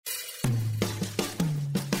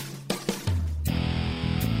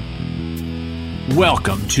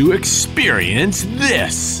Welcome to Experience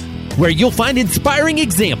This, where you'll find inspiring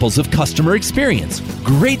examples of customer experience,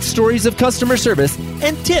 great stories of customer service,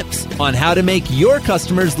 and tips on how to make your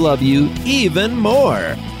customers love you even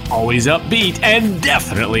more. Always upbeat and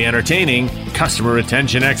definitely entertaining, customer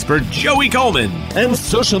retention expert Joey Coleman and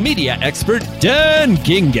social media expert Dan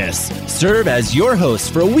Gingiss serve as your hosts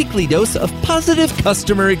for a weekly dose of positive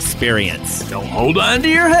customer experience. So hold on to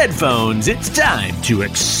your headphones. It's time to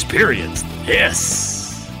experience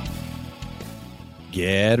this.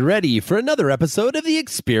 Get ready for another episode of the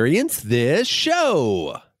Experience This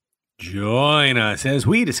show. Join us as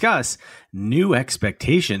we discuss new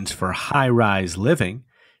expectations for high-rise living,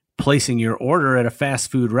 placing your order at a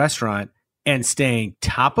fast food restaurant, and staying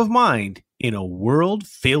top of mind in a world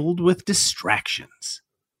filled with distractions.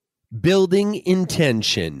 Building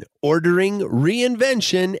intention, ordering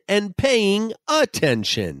reinvention, and paying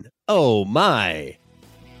attention. Oh my.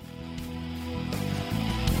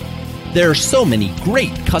 There are so many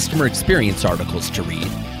great customer experience articles to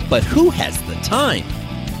read, but who has the time?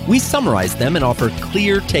 We summarize them and offer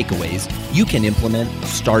clear takeaways you can implement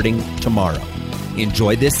starting tomorrow.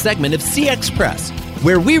 Enjoy this segment of CX Press,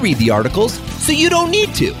 where we read the articles so you don't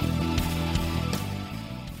need to.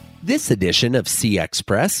 This edition of CX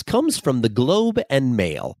Press comes from the Globe and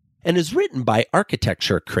Mail and is written by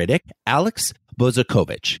architecture critic Alex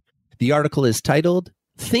Bozakovich. The article is titled,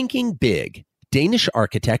 Thinking Big. Danish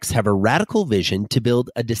architects have a radical vision to build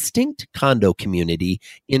a distinct condo community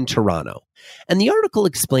in Toronto. And the article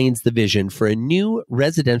explains the vision for a new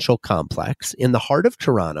residential complex in the heart of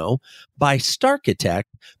Toronto by Starchitect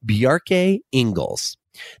Bjarke Ingels.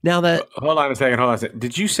 Now that... Hold on a second.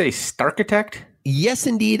 Did you say Starchitect? Yes,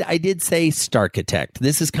 indeed, I did say Starchitect.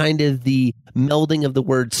 This is kind of the melding of the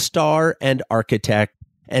word star and architect.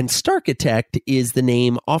 And Starchitect is the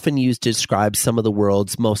name often used to describe some of the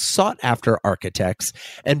world's most sought-after architects.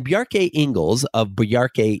 And Bjarke Ingels of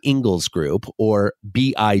Bjarke Ingels Group, or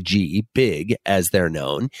BIG, BIG as they're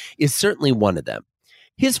known, is certainly one of them.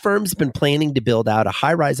 His firm's been planning to build out a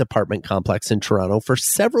high-rise apartment complex in Toronto for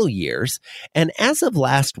several years. And as of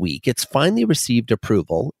last week, it's finally received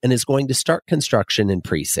approval and is going to start construction and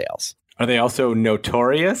pre-sales. Are they also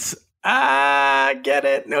notorious? Get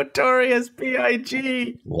it. Notorious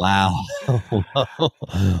B.I.G. Wow.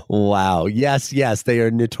 Wow. Yes. They are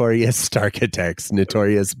notorious Starchitects,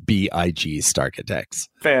 notorious B.I.G. Starchitects.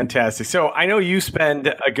 Fantastic. So I know you spend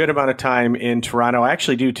a good amount of time in Toronto. I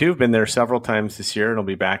actually do too. I've been there several times this year and I'll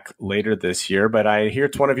be back later this year, but I hear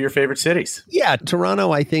it's one of your favorite cities. Yeah.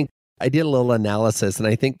 Toronto, I think I did a little analysis and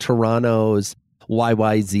I think Toronto's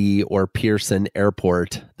YYZ or Pearson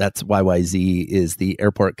Airport, that's YYZ is the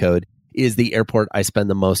airport code, is the airport I spend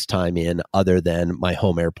the most time in other than my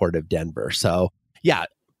home airport of Denver. So yeah,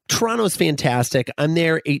 Toronto's fantastic. I'm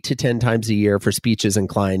there 8 to 10 times a year for speeches and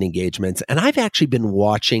client engagements. And I've actually been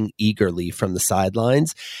watching eagerly from the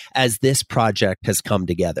sidelines as this project has come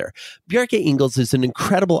together. Bjarke Ingels is an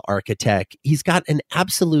incredible architect. He's got an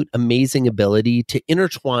absolute amazing ability to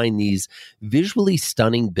intertwine these visually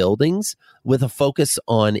stunning buildings with a focus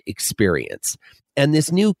on experience. And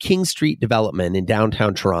this new King Street development in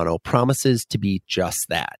downtown Toronto promises to be just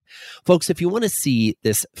that. Folks, if you want to see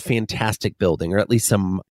this fantastic building, or at least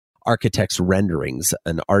some architect's renderings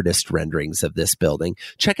and artist renderings of this building,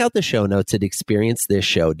 check out the show notes at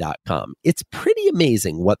experiencethisshow.com. It's pretty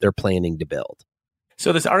amazing what they're planning to build.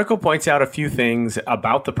 So this article points out a few things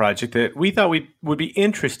about the project that we thought would be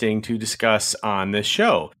interesting to discuss on this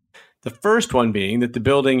show. The first one being that the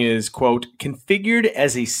building is, quote, configured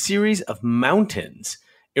as a series of mountains,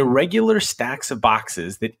 irregular stacks of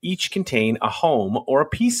boxes that each contain a home or a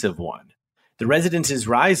piece of one. The residences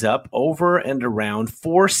rise up over and around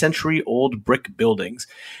 4-century-old brick buildings,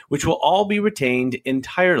 which will all be retained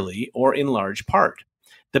entirely or in large part.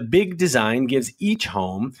 The big design gives each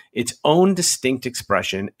home its own distinct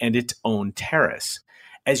expression and its own terrace.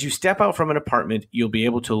 As you step out from an apartment, you'll be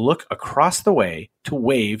able to look across the way to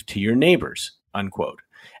wave to your neighbors, unquote.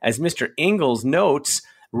 As Mr. Ingels notes,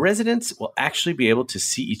 residents will actually be able to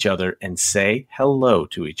see each other and say hello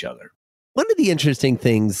to each other. One of the interesting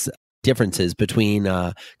differences between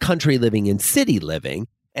country living and city living,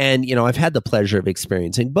 and, I've had the pleasure of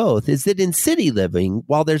experiencing both, is that in city living,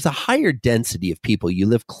 while there's a higher density of people, you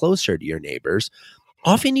live closer to your neighbors,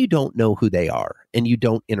 often you don't know who they are and you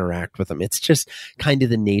don't interact with them. It's just kind of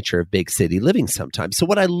the nature of big city living sometimes. So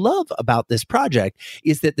what I love about this project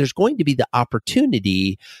is that there's going to be the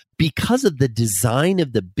opportunity, because of the design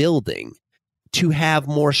of the building, to have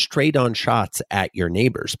more straight on shots at your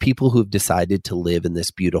neighbors, people who've decided to live in this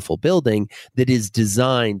beautiful building that is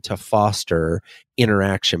designed to foster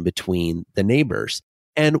interaction between the neighbors.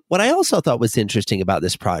 And what I also thought was interesting about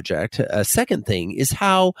this project, a second thing, is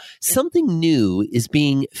how something new is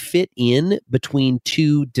being fit in between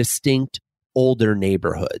two distinct older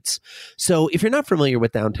neighborhoods. So if you're not familiar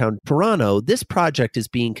with downtown Toronto, this project is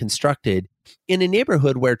being constructed in a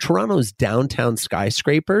neighborhood where Toronto's downtown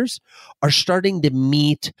skyscrapers are starting to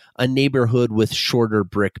meet a neighborhood with shorter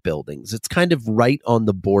brick buildings. It's kind of right on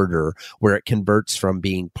the border where it converts from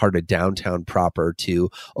being part of downtown proper to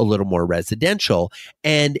a little more residential.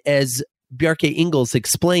 And as Bjarke Ingels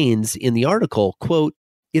explains in the article, quote,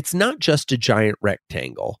 "It's not just a giant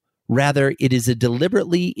rectangle. Rather, it is a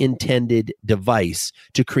deliberately intended device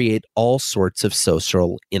to create all sorts of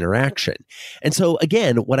social interaction." And so,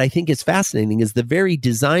 again, what I think is fascinating is the very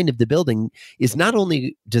design of the building is not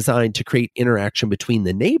only designed to create interaction between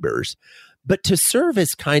the neighbors, but to serve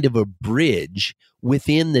as kind of a bridge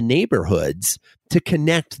within the neighborhoods to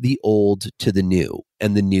connect the old to the new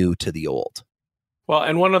and the new to the old. Well,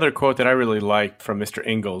 and one other quote that I really liked from Mr.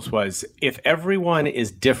 Ingels was, "If everyone is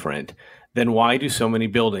different, then why do so many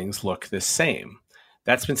buildings look the same?"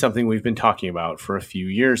 That's been something we've been talking about for a few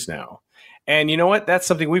years now. And you know what? That's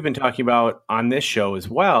something we've been talking about on this show as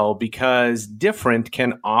well, because different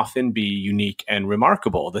can often be unique and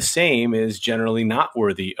remarkable. The same is generally not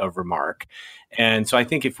worthy of remark. And so I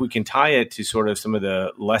think if we can tie it to sort of some of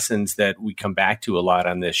the lessons that we come back to a lot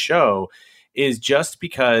on this show, is just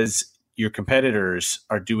because your competitors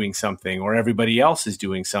are doing something or everybody else is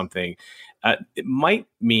doing something, it might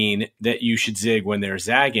mean that you should zig when they're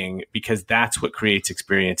zagging, because that's what creates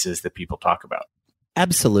experiences that people talk about.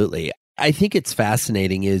 Absolutely. I think it's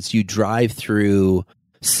fascinating is you drive through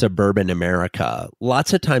suburban America.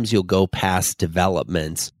 Lots of times you'll go past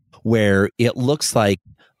developments where it looks like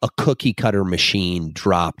a cookie cutter machine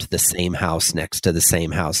dropped the same house next to the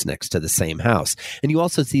same house next to the same house. And you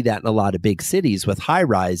also see that in a lot of big cities with high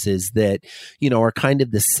rises that, are kind of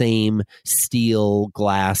the same steel,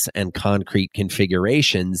 glass, and concrete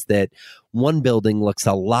configurations that one building looks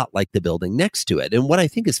a lot like the building next to it. And what I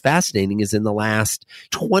think is fascinating is in the last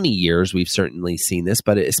 20 years, we've certainly seen this,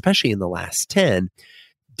 but especially in the last 10,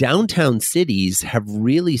 downtown cities have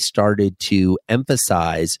really started to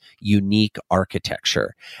emphasize unique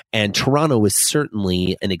architecture. And Toronto is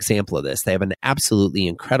certainly an example of this. They have an absolutely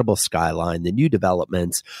incredible skyline. The new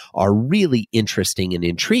developments are really interesting and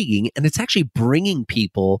intriguing. And it's actually bringing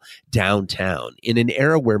people downtown in an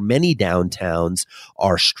era where many downtowns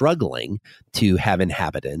are struggling to have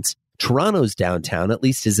inhabitants. Toronto's downtown, at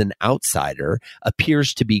least as an outsider,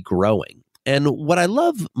 appears to be growing. And what I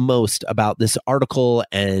love most about this article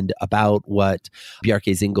and about what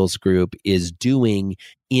Bjarke Ingels Group is doing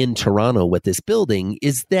in Toronto with this building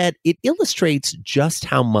is that it illustrates just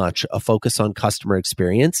how much a focus on customer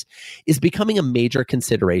experience is becoming a major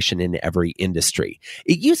consideration in every industry.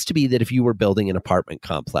 It used to be that if you were building an apartment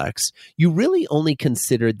complex, you really only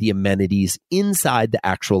considered the amenities inside the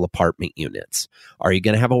actual apartment units. Are you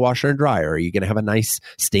going to have a washer and dryer? Are you going to have a nice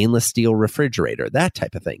stainless steel refrigerator? That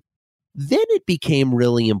type of thing. Then it became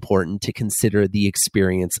really important to consider the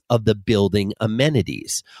experience of the building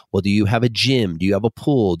amenities. Well, do you have a gym? Do you have a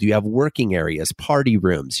pool? Do you have working areas, party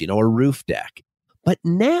rooms, a roof deck? But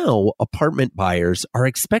now apartment buyers are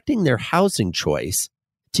expecting their housing choice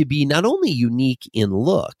to be not only unique in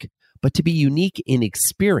look, but to be unique in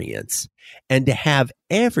experience and to have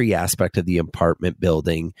every aspect of the apartment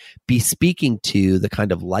building be speaking to the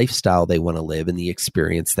kind of lifestyle they want to live and the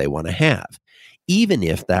experience they want to have, even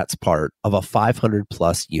if that's part of a 500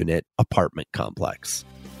 plus unit apartment complex.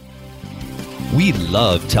 We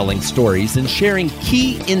love telling stories and sharing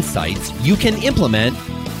key insights you can implement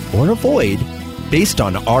or avoid based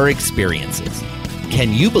on our experiences.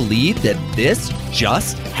 Can you believe that this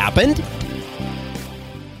just happened?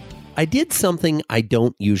 I did something I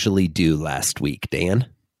don't usually do last week, Dan.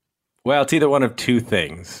 Well, it's either one of two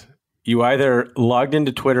things. You either logged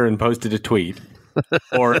into Twitter and posted a tweet,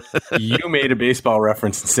 or you made a baseball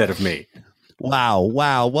reference instead of me. Wow.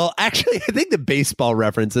 Well, actually, I think the baseball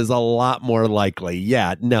reference is a lot more likely.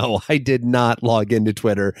 Yeah, no, I did not log into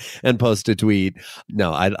Twitter and post a tweet.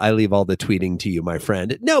 No, I leave all the tweeting to you, my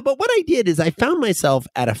friend. No, but what I did is I found myself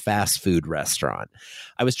at a fast food restaurant.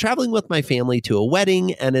 I was traveling with my family to a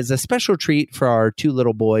wedding, and as a special treat for our two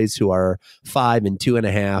little boys who are 5 and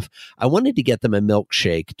 2.5, I wanted to get them a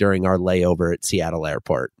milkshake during our layover at Seattle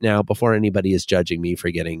Airport. Now, before anybody is judging me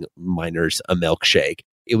for getting minors a milkshake,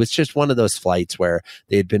 it was just one of those flights where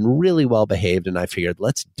they had been really well behaved, and I figured,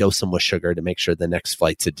 let's dose them with sugar to make sure the next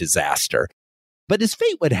flight's a disaster. But as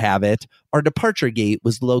fate would have it, our departure gate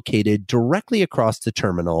was located directly across the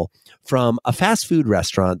terminal from a fast food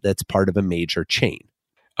restaurant that's part of a major chain.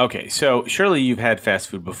 Okay, so surely you've had fast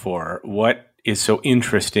food before. What is so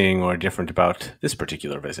interesting or different about this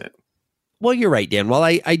particular visit? Well, you're right, Dan. While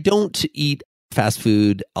I don't eat fast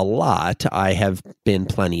food a lot, I have been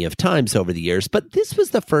plenty of times over the years, but this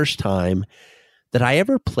was the first time that I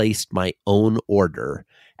ever placed my own order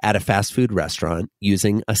at a fast food restaurant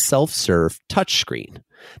using a self-serve touchscreen.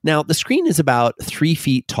 Now, the screen is about 3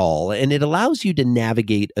 feet tall, and it allows you to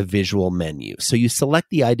navigate a visual menu. So you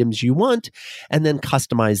select the items you want and then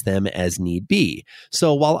customize them as need be.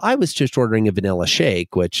 So while I was just ordering a vanilla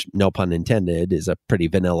shake, which, no pun intended, is a pretty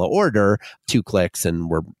vanilla order, 2 clicks and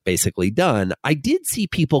we're basically done, I did see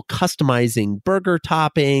people customizing burger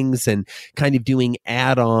toppings and kind of doing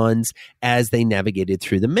add-ons as they navigated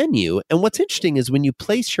through the menu. And what's interesting is when you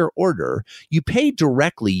place your order, you pay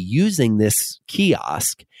directly using this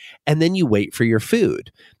kiosk, and then you wait for your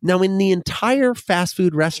food. Now, in the entire fast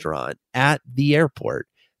food restaurant at the airport,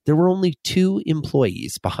 there were only 2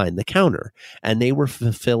 employees behind the counter, and they were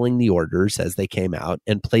fulfilling the orders as they came out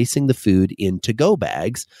and placing the food in to-go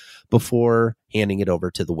bags before handing it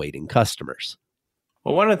over to the waiting customers.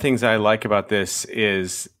 Well, one of the things I like about this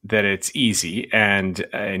is that it's easy, and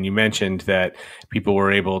you mentioned that people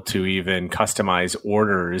were able to even customize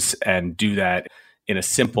orders and do that in a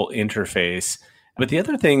simple interface. But the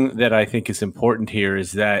other thing that I think is important here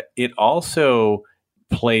is that it also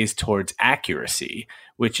plays towards accuracy,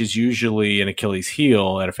 which is usually an Achilles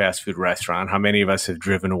heel at a fast food restaurant. How many of us have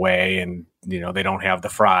driven away and, they don't have the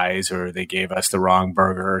fries, or they gave us the wrong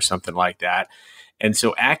burger or something like that. And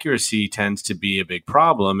so accuracy tends to be a big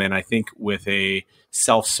problem. And I think with a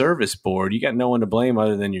self-service board, you got no one to blame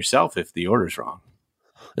other than yourself if the order's wrong.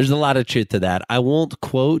 There's a lot of truth to that. I won't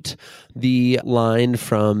quote the line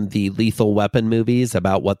from the Lethal Weapon movies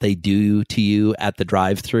about what they do to you at the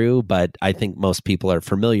drive-thru, but I think most people are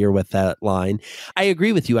familiar with that line. I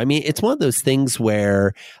agree with you. I mean, it's one of those things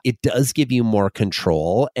where it does give you more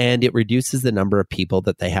control, and it reduces the number of people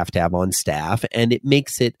that they have to have on staff, and it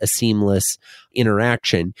makes it a seamless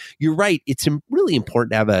interaction. You're right. It's really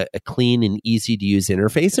important to have a clean and easy to use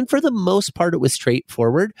interface. And for the most part, it was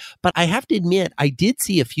straightforward. But I have to admit, I did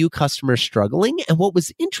see a few customers struggling. And what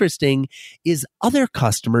was interesting is other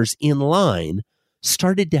customers in line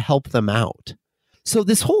started to help them out. So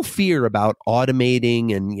this whole fear about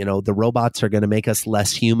automating and, the robots are going to make us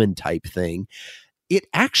less human type thing, it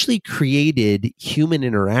actually created human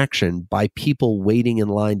interaction by people waiting in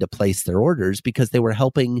line to place their orders because they were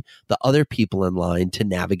helping the other people in line to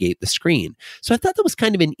navigate the screen. So I thought that was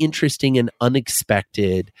kind of an interesting and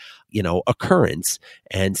unexpected, occurrence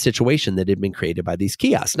and situation that had been created by these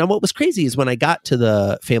kiosks. Now, what was crazy is when I got to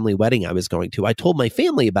the family wedding I was going to, I told my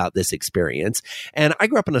family about this experience. And I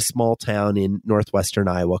grew up in a small town in northwestern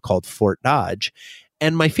Iowa called Fort Dodge.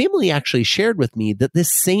 And my family actually shared with me that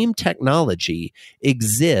this same technology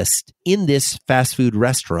exists in this fast food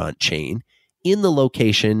restaurant chain in the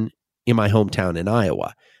location in my hometown in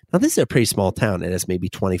Iowa. Now, this is a pretty small town. It has maybe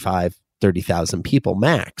 30,000 people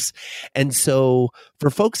max. And so for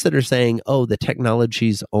folks that are saying, oh, the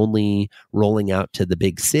technology's only rolling out to the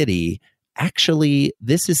big city, actually,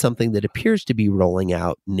 this is something that appears to be rolling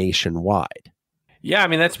out nationwide. Yeah, I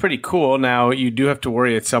mean, that's pretty cool. Now, you do have to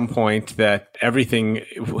worry at some point that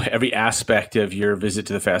every aspect of your visit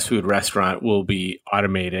to the fast food restaurant will be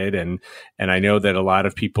automated. And I know that a lot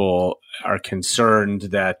of people are concerned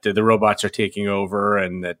that the robots are taking over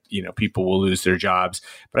and that, people will lose their jobs.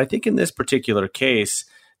 But I think in this particular case,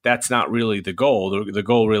 that's not really the goal. The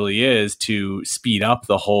goal really is to speed up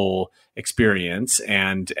the whole experience.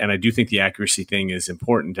 And I do think the accuracy thing is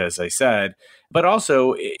important, as I said. But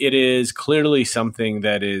also, it is clearly something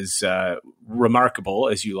that is remarkable,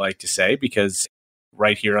 as you like to say, because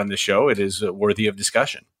right here on the show, it is worthy of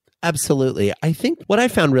discussion. Absolutely. I think what I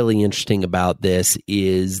found really interesting about this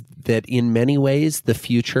is that in many ways, the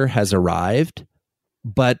future has arrived,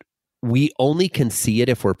 but we only can see it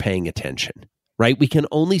if we're paying attention. Right? We can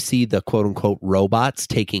only see the quote unquote robots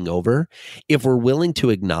taking over if we're willing to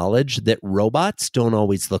acknowledge that robots don't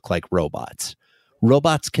always look like robots.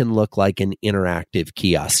 Robots can look like an interactive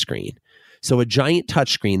kiosk screen. So a giant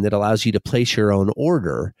touchscreen that allows you to place your own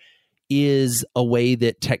order is a way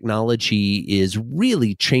that technology is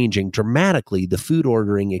really changing dramatically the food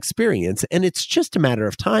ordering experience. And it's just a matter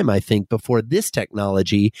of time, I think, before this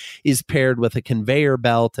technology is paired with a conveyor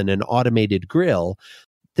belt and an automated grill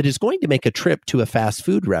that is going to make a trip to a fast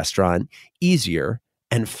food restaurant easier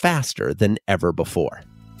and faster than ever before.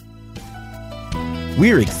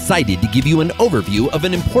 We're excited to give you an overview of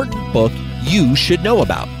an important book you should know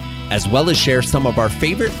about, as well as share some of our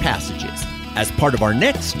favorite passages as part of our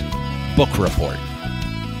next book report.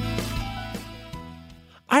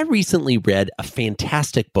 I recently read a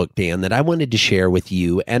fantastic book, Dan, that I wanted to share with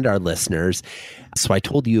you and our listeners. So I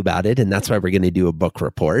told you about it, and that's why we're going to do a book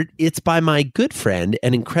report. It's by my good friend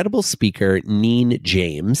and incredible speaker, Neen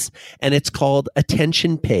James, and it's called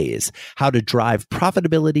Attention Pays: How to Drive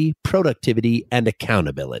Profitability, Productivity, and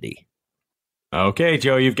Accountability. Okay,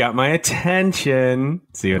 Joe, you've got my attention.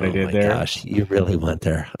 See what I did there? Oh my gosh, you really went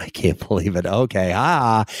there. I can't believe it. Okay.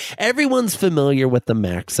 Everyone's familiar with the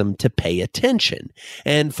maxim to pay attention.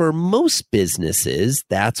 And for most businesses,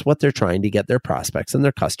 that's what they're trying to get their prospects and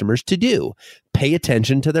their customers to do. Pay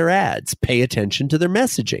attention to their ads, pay attention to their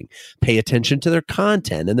messaging, pay attention to their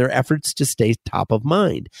content and their efforts to stay top of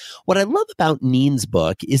mind. What I love about Neen's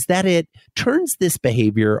book is that it turns this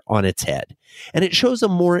behavior on its head, and it shows a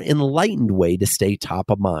more enlightened way to stay top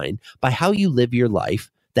of mind by how you live your life,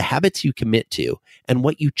 the habits you commit to, and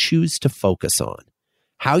what you choose to focus on.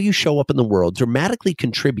 How you show up in the world dramatically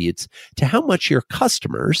contributes to how much your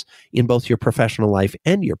customers, in both your professional life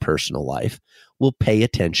and your personal life, will pay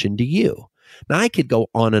attention to you. Now, I could go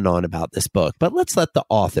on and on about this book, but let's let the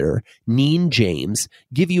author, Neen James,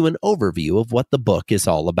 give you an overview of what the book is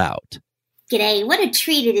all about. G'day, what a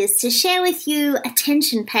treat it is to share with you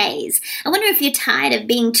Attention Pays. I wonder if you're tired of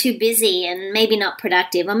being too busy and maybe not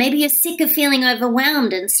productive, or maybe you're sick of feeling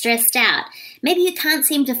overwhelmed and stressed out. Maybe you can't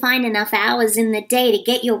seem to find enough hours in the day to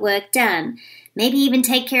get your work done. Maybe even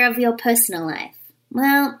take care of your personal life.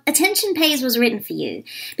 Well, Attention Pays was written for you,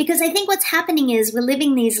 because I think what's happening is we're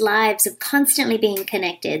living these lives of constantly being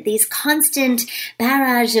connected, these constant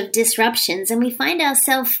barrage of disruptions, and we find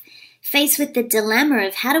ourselves faced with the dilemma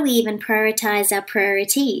of how do we even prioritize our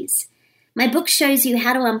priorities. My book shows you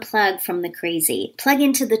how to unplug from the crazy, plug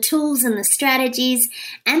into the tools and the strategies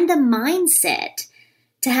and the mindset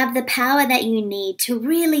to have the power that you need to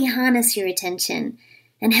really harness your attention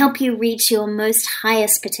and help you reach your most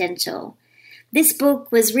highest potential. This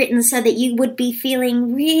book was written so that you would be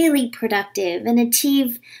feeling really productive and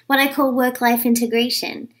achieve what I call work-life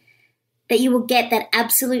integration, that you will get that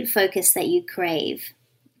absolute focus that you crave.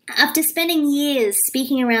 After spending years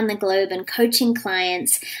speaking around the globe and coaching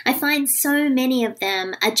clients, I find so many of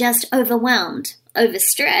them are just overwhelmed,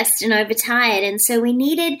 overstressed, and overtired, and so we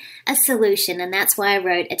needed a solution, and that's why I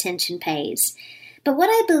wrote Attention Pays. But what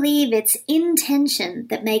I believe, it's intention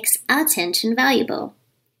that makes our attention valuable.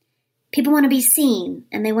 People want to be seen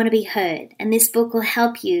and they want to be heard, and this book will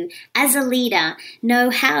help you as a leader know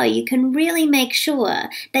how you can really make sure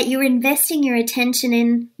that you're investing your attention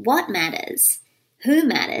in what matters, who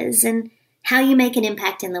matters, and how you make an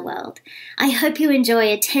impact in the world. I hope you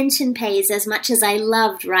enjoy Attention Pays as much as I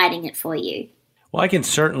loved writing it for you. Well, I can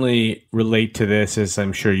certainly relate to this, as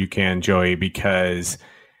I'm sure you can, Joey, because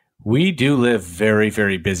we do live very,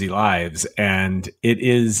 very busy lives, and it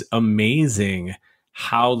is amazing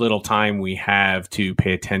how little time we have to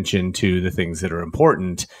pay attention to the things that are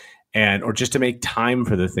important, and or just to make time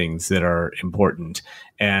for the things that are important.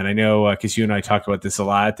 And I know, because you and I talk about this a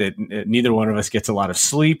lot, that neither one of us gets a lot of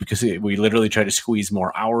sleep because we literally try to squeeze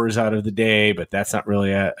more hours out of the day, but that's not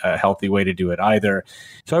really a healthy way to do it either.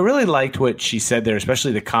 So I really liked what she said there,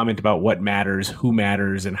 especially the comment about what matters, who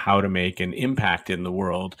matters, and how to make an impact in the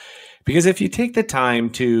world. Because if you take the time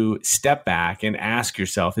to step back and ask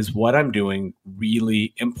yourself, is what I'm doing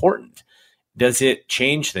really important? Does it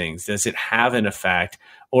change things? Does it have an effect?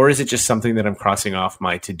 Or is it just something that I'm crossing off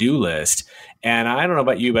my to-do list? And I don't know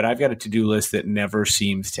about you, but I've got a to-do list that never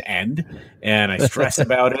seems to end. And I stress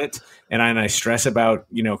about it. And I stress about,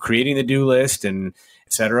 creating the do list and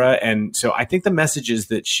et cetera. And so I think the messages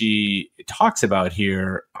that she talks about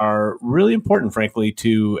here are really important, frankly,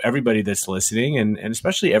 to everybody that's listening, and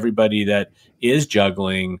especially everybody that is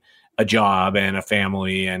juggling a job and a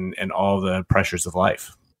family and all the pressures of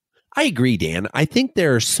life. I agree, Dan. I think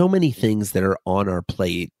there are so many things that are on our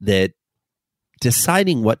plate that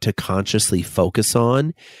deciding what to consciously focus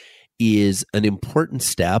on is an important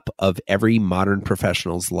step of every modern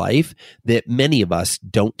professional's life that many of us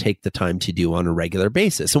don't take the time to do on a regular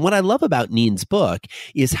basis. And what I love about Neen's book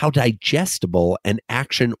is how digestible and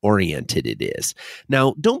action-oriented it is.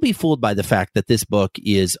 Now, don't be fooled by the fact that this book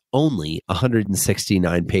is only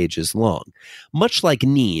 169 pages long. Much like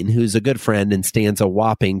Neen, who's a good friend and stands a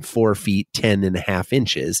whopping 4 feet 10 and a half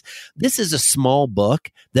inches, this is a small book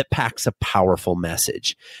that packs a powerful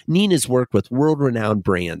message. Neen has worked with world-renowned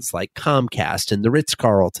brands like Comcast and the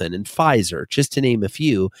Ritz-Carlton and Pfizer, just to name a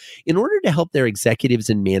few, in order to help their executives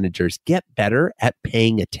and managers get better at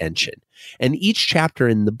paying attention. And each chapter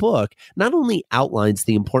in the book not only outlines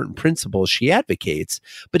the important principles she advocates,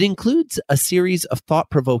 but includes a series of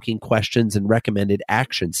thought-provoking questions and recommended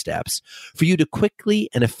action steps for you to quickly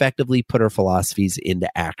and effectively put her philosophies into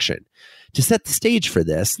action. To set the stage for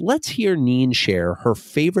this, let's hear Neen share her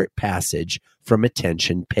favorite passage from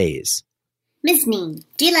Attention Pays. Miss Neen,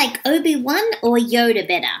 do you like Obi-Wan or Yoda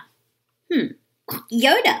better?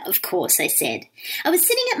 Yoda, of course, I said. I was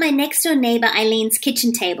sitting at my next-door neighbor Eileen's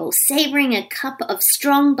kitchen table, savoring a cup of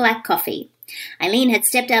strong black coffee. Eileen had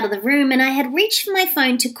stepped out of the room, and I had reached for my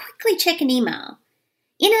phone to quickly check an email.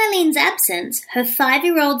 In Eileen's absence, her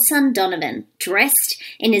 5-year-old son Donovan, dressed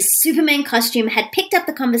in his Superman costume, had picked up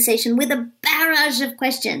the conversation with a barrage of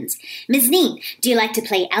questions. Miss Neen, do you like to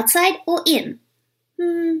play outside or in?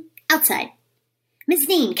 Outside. Miss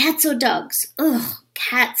Neen, cats or dogs? Ugh,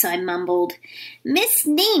 cats, I mumbled. Miss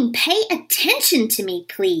Neen, pay attention to me,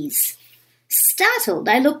 please. Startled,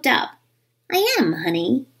 I looked up. I am,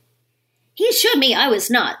 honey. He assured me I was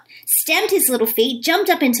not, stamped his little feet, jumped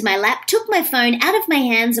up into my lap, took my phone out of my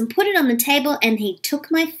hands and put it on the table, and he took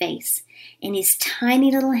my face in his tiny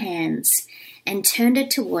little hands and turned it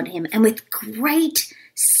toward him, and with great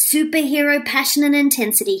superhero passion and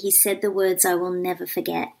intensity, he said the words I will never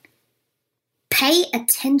forget. Pay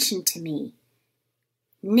attention to me.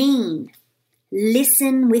 Neen,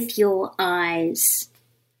 listen with your eyes.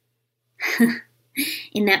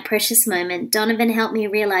 In that precious moment, Donovan helped me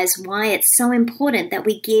realize why it's so important that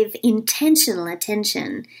we give intentional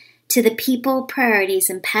attention to the people, priorities,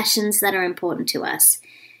 and passions that are important to us.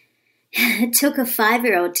 It took a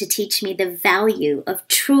 5-year-old to teach me the value of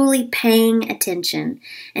truly paying attention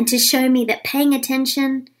and to show me that paying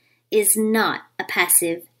attention is not a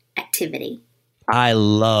passive activity. I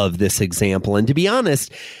love this example. And to be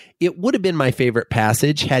honest, it would have been my favorite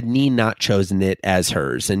passage had Neen not chosen it as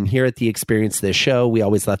hers. And here at the Experience This Show, we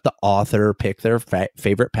always let the author pick their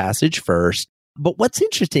favorite passage first. But what's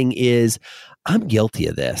interesting is I'm guilty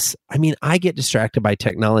of this. I mean, I get distracted by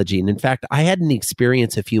technology. And in fact, I had an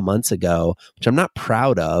experience a few months ago, which I'm not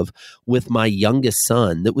proud of, with my youngest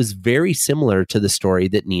son that was very similar to the story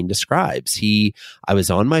that Neen describes. I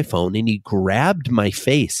was on my phone and he grabbed my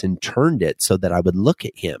face and turned it so that I would look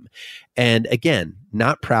at him. And again,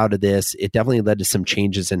 not proud of this. It definitely led to some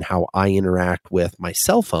changes in how I interact with my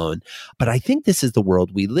cell phone, but I think this is the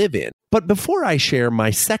world we live in. But before I share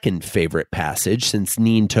my second favorite passage, since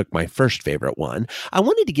Neen took my first favorite one, I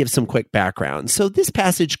wanted to give some quick background. So this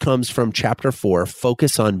passage comes from Chapter 4,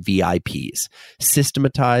 Focus on VIPs,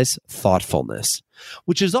 Systematize Thoughtfulness,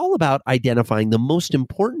 which is all about identifying the most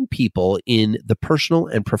important people in the personal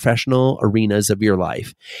and professional arenas of your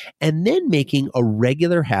life, and then making a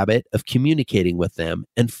regular habit of communicating with them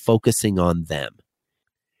and focusing on them.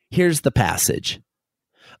 Here's the passage.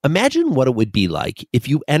 Imagine what it would be like if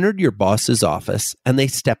you entered your boss's office and they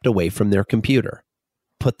stepped away from their computer,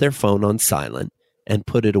 put their phone on silent, and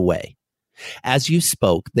put it away. As you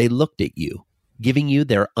spoke, they looked at you, giving you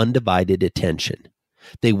their undivided attention.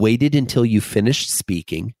 They waited until you finished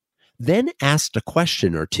speaking, then asked a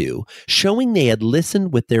question or two, showing they had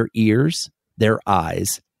listened with their ears, their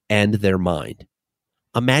eyes, and their mind.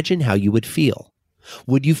 Imagine how you would feel.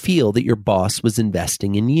 Would you feel that your boss was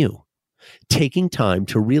investing in you, taking time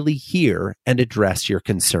to really hear and address your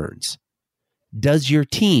concerns? Does your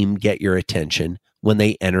team get your attention when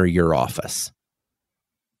they enter your office?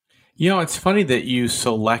 You know, it's funny that you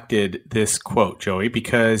selected this quote, Joey,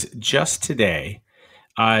 because just today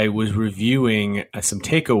I was reviewing some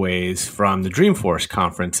takeaways from the Dreamforce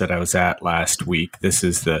conference that I was at last week. This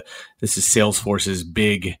is Salesforce's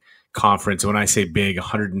big conference. When I say big,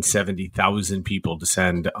 170,000 people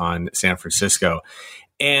descend on San Francisco.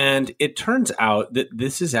 And it turns out that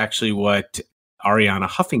this is actually what Arianna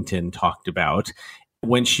Huffington talked about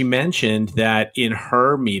when she mentioned that in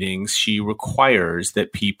her meetings, she requires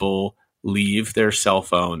that people leave their cell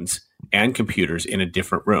phones and computers in a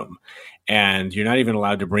different room. And you're not even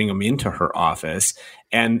allowed to bring them into her office.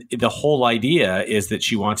 And the whole idea is that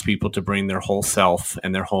she wants people to bring their whole self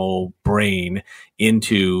and their whole brain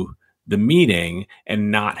into the meeting and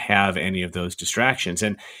not have any of those distractions.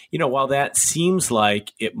 And, you know, while that seems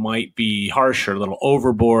like it might be harsh or a little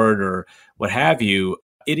overboard or what have you,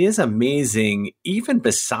 it is amazing, even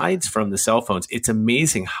besides from the cell phones, it's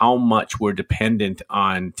amazing how much we're dependent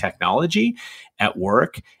on technology at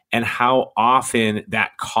work and how often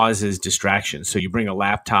that causes distractions. So you bring a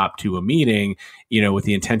laptop to a meeting, you know, with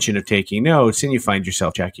the intention of taking notes, and you find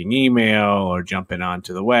yourself checking email or jumping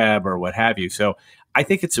onto the web or what have you. So I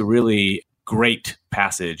think it's a really great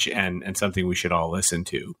passage and something we should all listen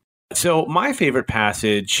to. So my favorite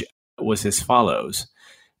passage was as follows.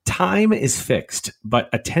 Time is fixed, but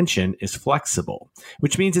attention is flexible,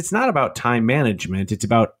 which means it's not about time management, it's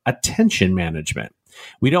about attention management.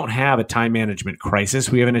 We don't have a time management crisis,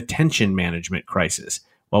 we have an attention management crisis.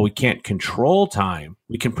 While we can't control time,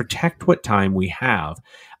 we can protect what time we have.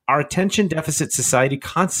 Our attention deficit society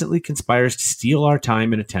constantly conspires to steal our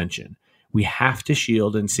time and attention. We have to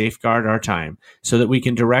shield and safeguard our time so that we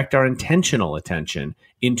can direct our intentional attention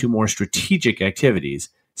into more strategic activities,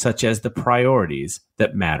 such as the priorities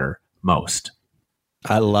that matter most.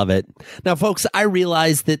 I love it. Now, folks, I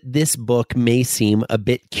realize that this book may seem a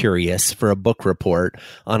bit curious for a book report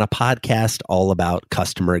on a podcast all about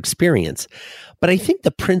customer experience, but I think the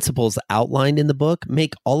principles outlined in the book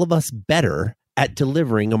make all of us better at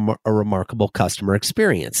delivering a remarkable customer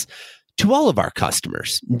experience to all of our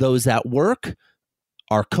customers, those at work,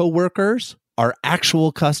 our coworkers, our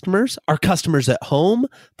actual customers, our customers at home,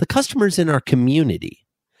 the customers in our community.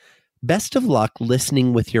 Best of luck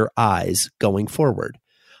listening with your eyes going forward.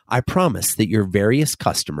 I promise that your various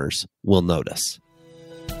customers will notice.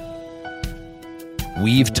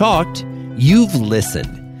 We've talked, you've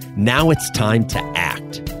listened. Now it's time to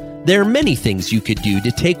act. There are many things you could do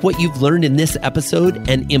to take what you've learned in this episode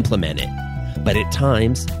and implement it. But at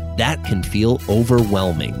times, that can feel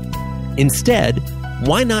overwhelming. Instead,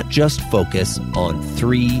 why not just focus on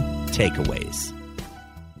 3 takeaways?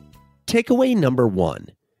 Takeaway number 1.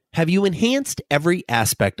 Have you enhanced every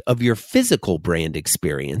aspect of your physical brand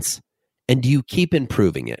experience, and do you keep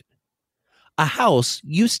improving it? A house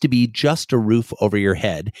used to be just a roof over your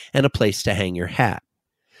head and a place to hang your hat.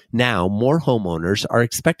 Now, more homeowners are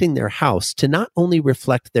expecting their house to not only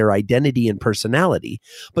reflect their identity and personality,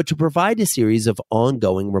 but to provide a series of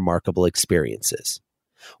ongoing remarkable experiences.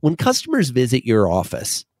 When customers visit your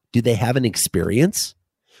office, do they have an experience?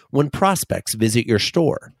 When prospects visit your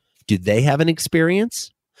store, do they have an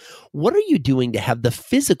experience? What are you doing to have the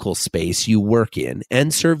physical space you work in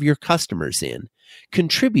and serve your customers in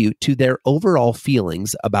contribute to their overall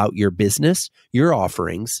feelings about your business, your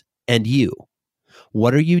offerings, and you?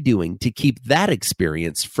 What are you doing to keep that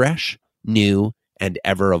experience fresh, new, and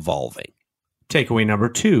ever evolving? Takeaway number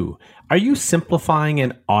 2. Are you simplifying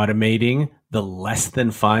and automating the less than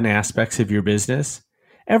fun aspects of your business?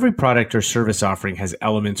 Every product or service offering has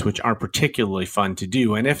elements which aren't particularly fun to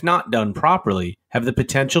do, and if not done properly, have the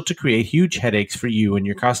potential to create huge headaches for you and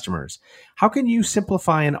your customers. How can you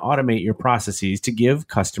simplify and automate your processes to give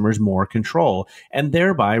customers more control and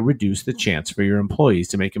thereby reduce the chance for your employees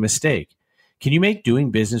to make a mistake? Can you make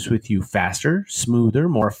doing business with you faster, smoother,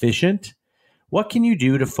 more efficient? What can you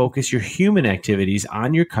do to focus your human activities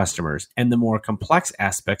on your customers and the more complex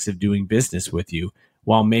aspects of doing business with you,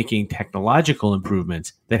 while making technological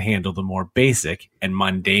improvements that handle the more basic and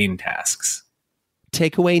mundane tasks?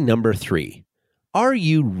 Takeaway number 3. Are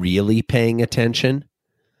you really paying attention?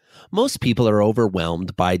 Most people are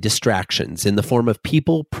overwhelmed by distractions in the form of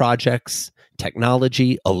people, projects,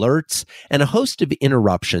 technology, alerts, and a host of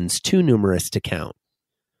interruptions too numerous to count.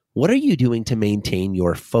 What are you doing to maintain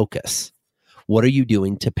your focus? What are you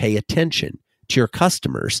doing to pay attention to your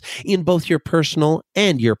customers in both your personal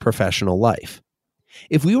and your professional life?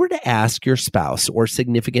 If we were to ask your spouse or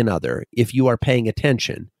significant other if you are paying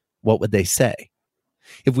attention, what would they say?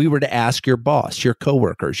 If we were to ask your boss, your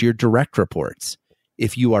coworkers, your direct reports,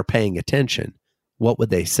 if you are paying attention, what would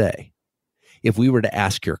they say? If we were to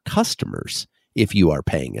ask your customers if you are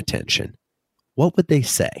paying attention, what would they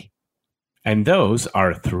say? And those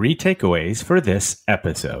are 3 takeaways for this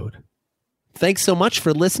episode. Thanks so much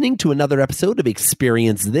for listening to another episode of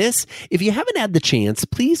Experience This. If you haven't had the chance,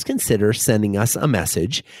 please consider sending us a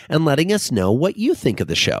message and letting us know what you think of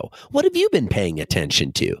the show. What have you been paying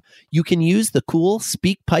attention to? You can use the cool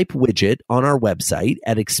SpeakPipe widget on our website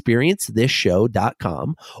at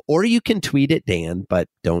experiencethisshow.com, or you can tweet at Dan, but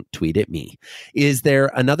don't tweet at me. Is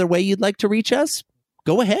there another way you'd like to reach us?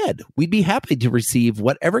 Go ahead. We'd be happy to receive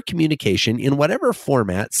whatever communication in whatever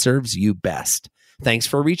format serves you best. Thanks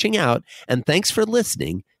for reaching out, and thanks for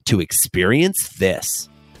listening to Experience This.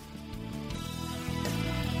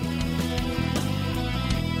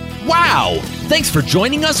 Wow! Thanks for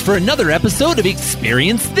joining us for another episode of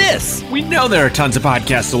Experience This. We know there are tons of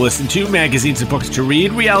podcasts to listen to, magazines and books to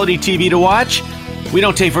read, reality TV to watch. We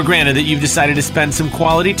don't take for granted that you've decided to spend some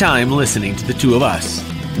quality time listening to the two of us.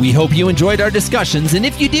 We hope you enjoyed our discussions, and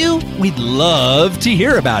if you do, we'd love to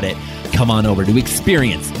hear about it. Come on over to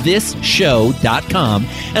experiencethisshow.com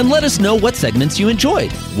and let us know what segments you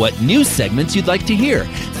enjoyed, what new segments you'd like to hear.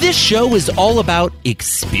 This show is all about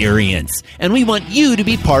experience, and we want you to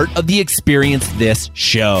be part of the Experience This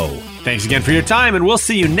show. Thanks again for your time, and we'll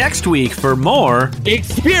see you next week for more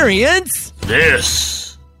Experience This.